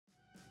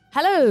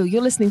Hello,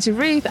 you're listening to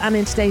Ruth, and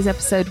in today's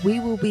episode, we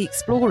will be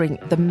exploring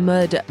the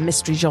murder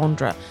mystery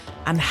genre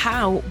and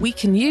how we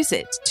can use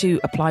it to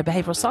apply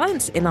behavioural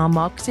science in our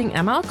marketing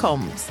and our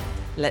comms.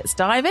 Let's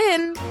dive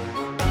in.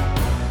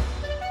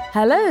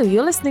 Hello,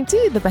 you're listening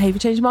to the Behaviour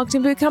Change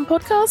Marketing Bootcamp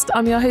podcast.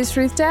 I'm your host,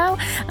 Ruth Dale,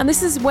 and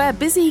this is where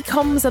busy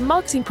comms and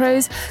marketing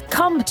pros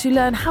come to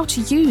learn how to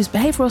use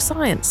behavioural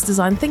science,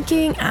 design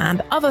thinking,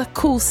 and other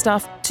cool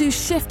stuff to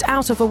shift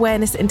out of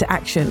awareness into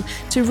action,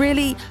 to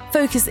really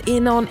focus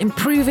in on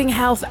improving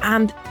health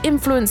and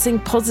influencing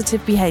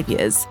positive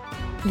behaviours.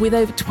 With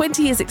over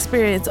 20 years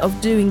experience of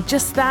doing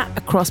just that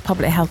across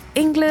Public Health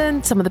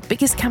England, some of the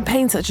biggest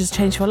campaigns such as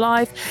Change for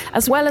Life,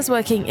 as well as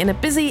working in a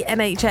busy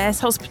NHS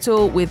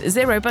hospital with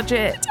zero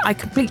budget, I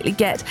completely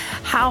get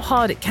how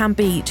hard it can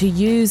be to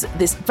use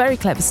this very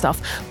clever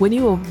stuff when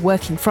you are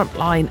working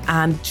frontline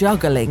and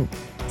juggling.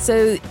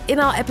 So in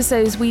our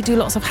episodes, we do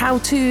lots of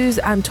how-tos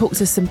and talk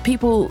to some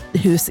people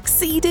who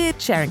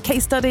succeeded, sharing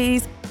case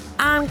studies,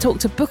 and talk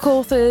to book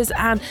authors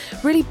and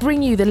really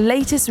bring you the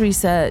latest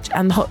research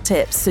and hot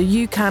tips so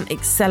you can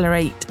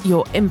accelerate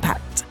your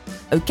impact.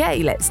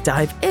 Okay, let's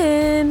dive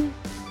in.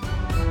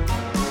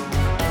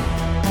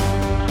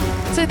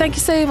 So thank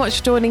you so much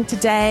for joining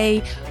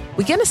today.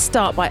 We're going to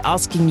start by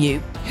asking you,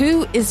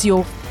 who is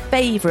your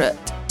favourite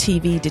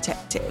TV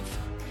detective?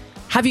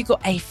 Have you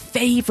got a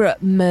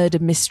favourite murder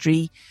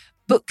mystery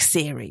book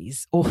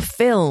series or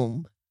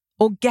film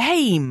or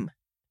game?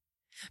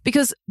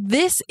 Because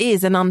this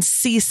is an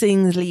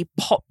unceasingly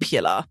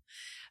popular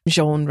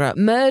genre.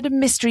 Murder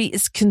mystery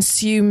is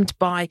consumed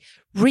by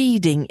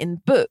reading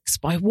in books,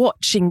 by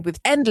watching with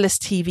endless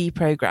TV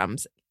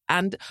programs.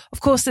 And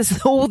of course,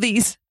 there's all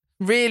these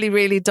really,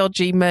 really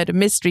dodgy murder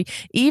mystery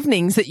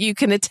evenings that you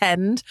can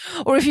attend.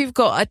 Or if you've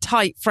got a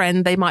tight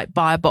friend, they might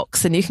buy a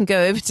box and you can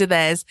go over to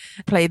theirs,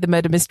 play the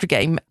murder mystery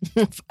game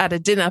at a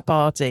dinner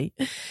party.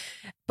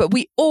 But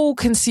we all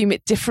consume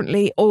it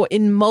differently or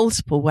in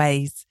multiple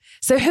ways.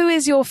 So who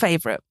is your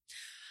favourite?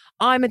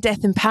 I'm a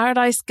Death in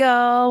Paradise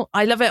girl.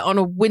 I love it on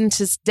a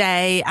winter's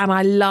day, and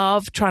I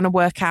love trying to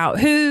work out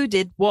who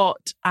did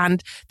what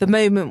and the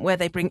moment where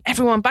they bring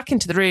everyone back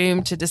into the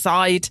room to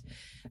decide,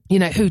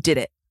 who did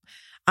it.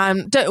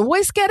 Don't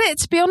always get it,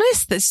 to be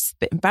honest. That's a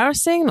bit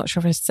embarrassing. Not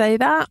sure if I should say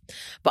that.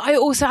 But I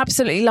also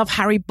absolutely love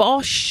Harry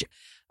Bosch.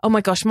 Oh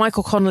my gosh,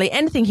 Michael Connolly,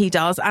 anything he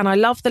does. And I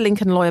love the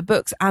Lincoln Lawyer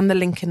books and the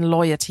Lincoln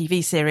Lawyer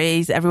TV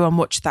series. Everyone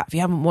watch that if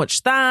you haven't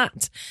watched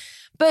that.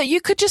 But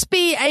you could just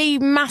be a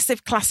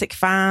massive classic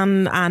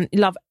fan and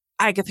love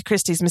Agatha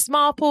Christie's Miss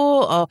Marple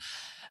or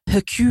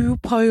Hercule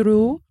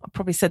Poirot. I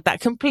probably said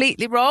that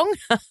completely wrong.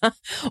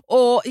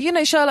 Or,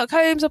 Sherlock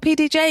Holmes or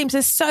P.D. James.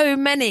 There's so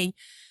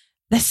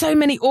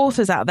many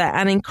authors out there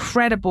and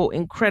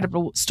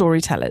incredible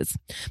storytellers.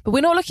 But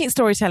we're not looking at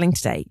storytelling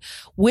today.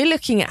 We're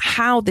looking at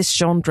how this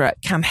genre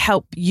can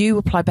help you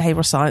apply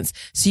behavioral science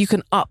so you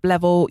can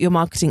up-level your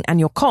marketing and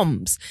your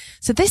comms.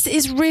 So this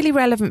is really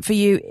relevant for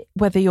you,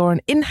 whether you're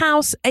an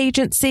in-house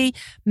agency,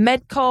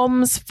 med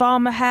comms,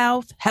 pharma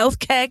health,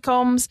 healthcare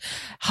comms,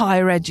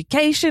 higher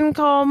education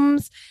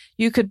comms.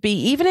 You could be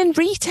even in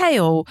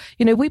retail.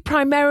 We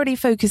primarily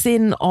focus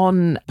in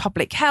on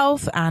public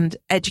health and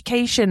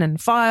education and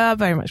fire,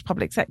 very much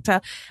public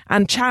sector,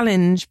 and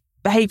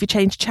behavior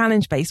change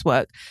challenge-based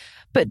work.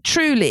 But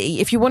truly,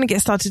 if you want to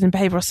get started in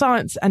behavioral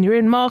science and you're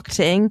in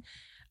marketing,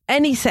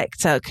 any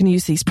sector can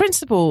use these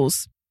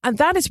principles. And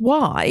that is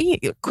why,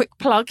 quick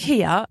plug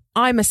here,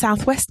 I'm a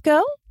Southwest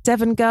girl,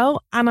 Devon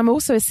girl, and I'm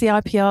also a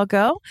CIPR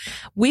girl.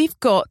 We've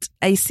got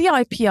a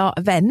CIPR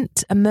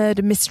event, a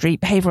murder mystery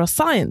behavioural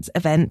science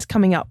event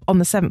coming up on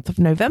the 7th of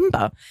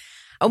November.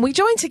 And we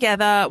joined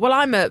together. Well,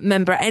 I'm a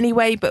member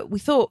anyway, but we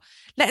thought,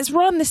 let's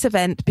run this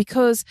event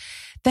because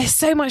there's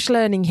so much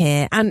learning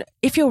here. And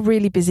if you're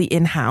really busy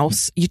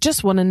in-house, you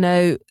just want to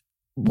know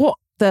what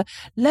the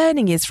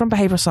learning is from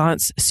behavioural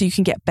science so you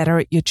can get better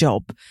at your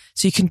job,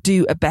 so you can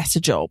do a better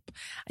job.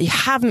 You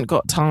haven't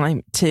got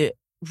time to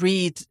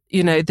read,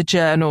 the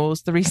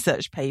journals, the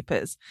research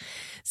papers.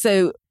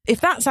 So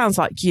if that sounds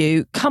like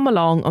you, come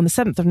along on the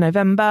 7th of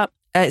November.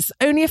 It's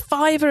only a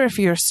 £5 if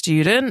you're a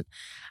student,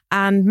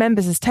 and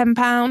members is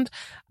 £10.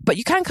 But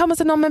you can come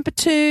as a non-member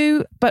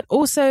too. But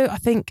also, I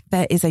think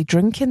there is a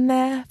drink in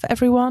there for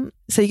everyone.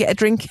 So you get a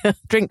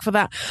drink for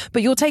that.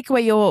 But you'll take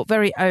away your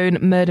very own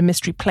murder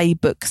mystery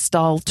playbook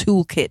style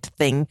toolkit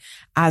thing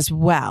as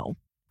well.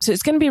 So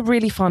it's going to be a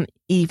really fun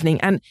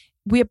evening. And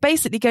we are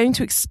basically going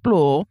to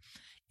explore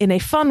in a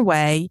fun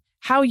way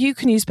how you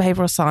can use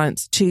behavioural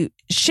science to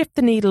shift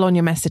the needle on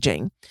your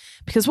messaging.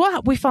 Because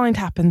what we find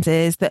happens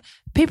is that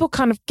people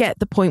kind of get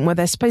the point where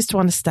they're supposed to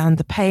understand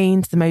the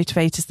pains, the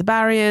motivators, the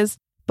barriers.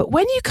 But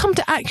when you come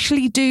to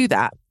actually do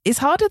that, it's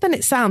harder than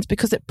it sounds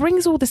because it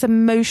brings all this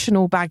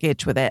emotional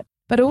baggage with it.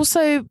 But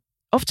also,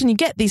 often you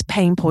get these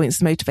pain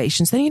points,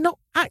 motivations, then you're not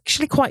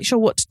actually quite sure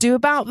what to do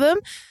about them.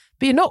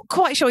 But you're not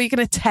quite sure you're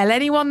going to tell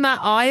anyone that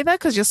either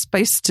because you're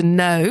supposed to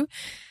know.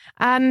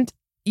 And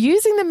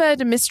using the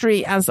murder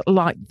mystery as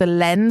like the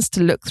lens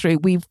to look through,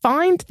 we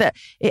find that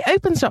it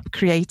opens up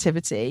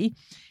creativity.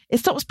 It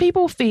stops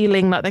people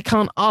feeling like they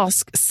can't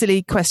ask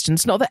silly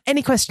questions. Not that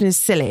any question is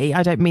silly.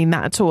 I don't mean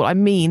that at all. I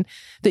mean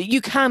that you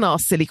can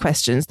ask silly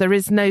questions. There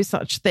is no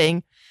such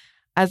thing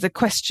as a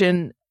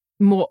question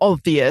more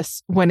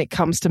obvious when it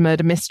comes to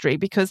murder mystery,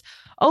 because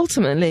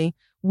ultimately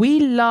we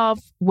love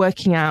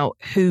working out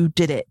who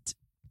did it.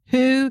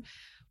 Who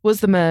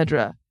was the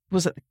murderer?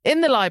 Was it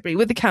in the library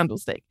with the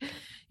candlestick?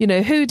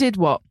 Who did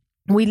what?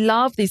 We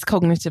love these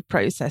cognitive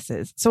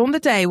processes. So on the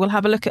day, we'll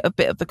have a look at a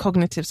bit of the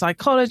cognitive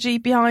psychology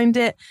behind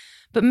it,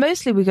 but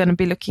mostly we're going to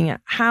be looking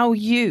at how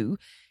you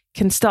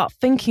can start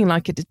thinking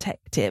like a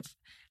detective,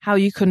 how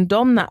you can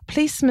don that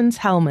policeman's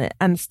helmet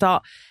and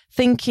start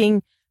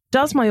thinking,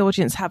 does my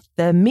audience have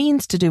the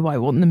means to do what I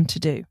want them to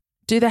do?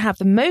 Do they have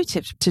the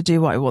motive to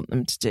do what I want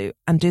them to do?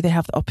 And do they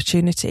have the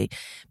opportunity?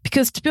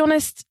 Because to be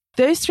honest,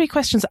 those three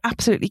questions are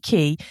absolutely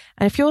key.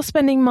 And if you're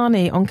spending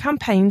money on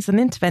campaigns and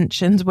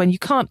interventions when you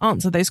can't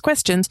answer those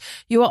questions,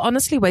 you are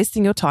honestly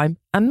wasting your time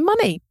and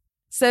money.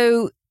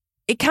 So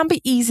it can be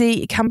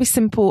easy, it can be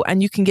simple,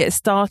 and you can get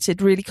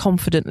started really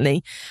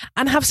confidently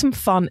and have some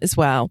fun as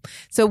well.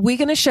 So we're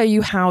going to show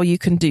you how you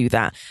can do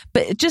that.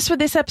 But just for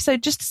this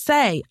episode, just to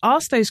say,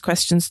 ask those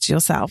questions to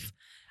yourself.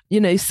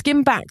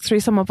 Skim back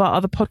through some of our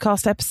other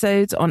podcast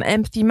episodes on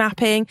empathy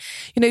mapping,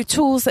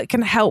 tools that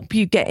can help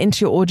you get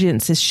into your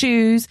audience's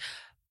shoes.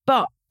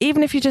 But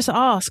even if you just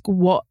ask,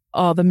 what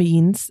are the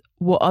means,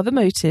 what are the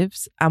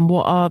motives, and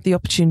what are the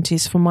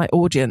opportunities for my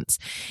audience,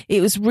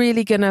 it was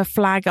really going to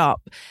flag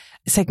up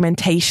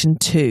segmentation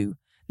too.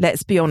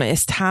 Let's be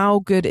honest. How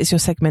good is your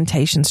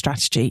segmentation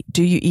strategy?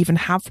 Do you even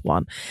have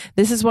one?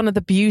 This is one of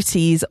the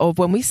beauties of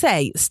when we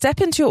say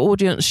step into your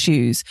audience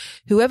shoes.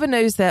 Whoever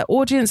knows their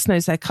audience,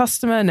 knows their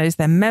customer, knows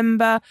their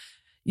member,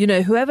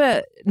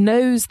 whoever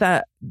knows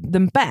that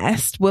them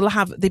best will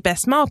have the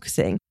best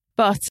marketing.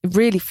 But it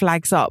really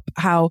flags up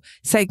how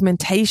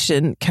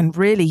segmentation can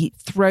really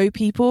throw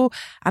people,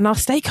 and our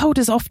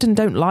stakeholders often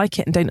don't like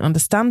it and don't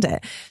understand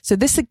it. So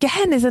this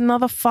again is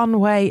another fun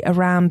way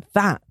around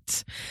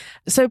that.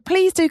 So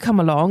please do come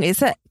along.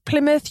 It's at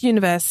Plymouth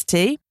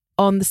University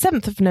on the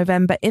 7th of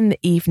November in the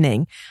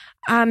evening,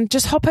 and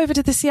just hop over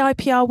to the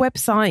CIPR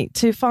website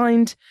to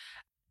find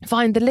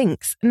the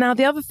links. Now,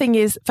 the other thing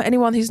is, for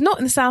anyone who's not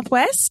in the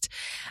Southwest,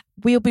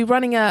 we'll be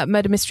running a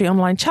Murder Mystery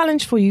Online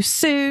Challenge for you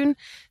soon,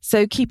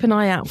 so keep an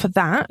eye out for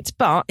that.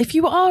 But if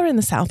you are in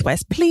the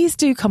Southwest, please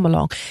do come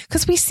along,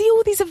 because we see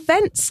all these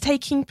events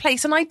taking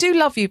place. And I do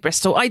love you,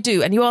 Bristol. I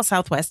do. And you are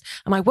Southwest,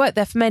 and I worked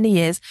there for many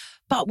years.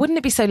 But wouldn't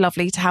it be so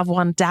lovely to have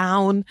one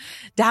down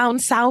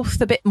south,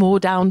 a bit more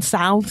down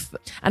south,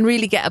 and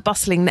really get a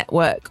bustling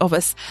network of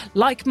us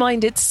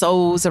like-minded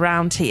souls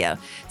around here?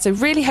 So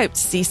really hope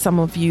to see some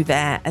of you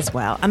there as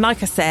well. And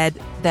like I said,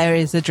 there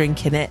is a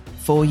drink in it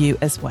for you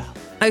as well.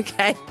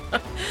 Okay,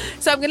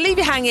 so I'm going to leave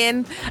you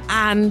hanging,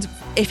 and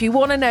if you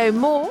want to know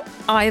more,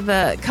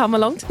 either come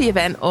along to the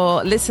event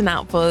or listen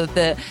out for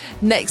the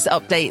next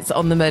updates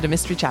on the Murder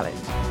Mystery Challenge.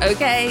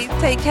 Okay,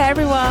 take care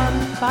everyone.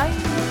 Bye.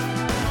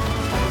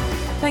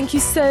 Thank you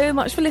so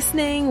much for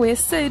listening. We're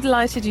so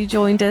delighted you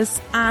joined us.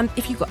 And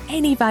if you got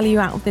any value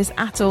out of this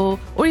at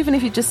all, or even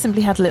if you just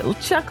simply had a little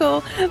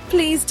chuckle,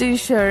 please do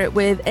share it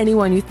with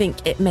anyone you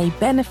think it may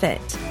benefit.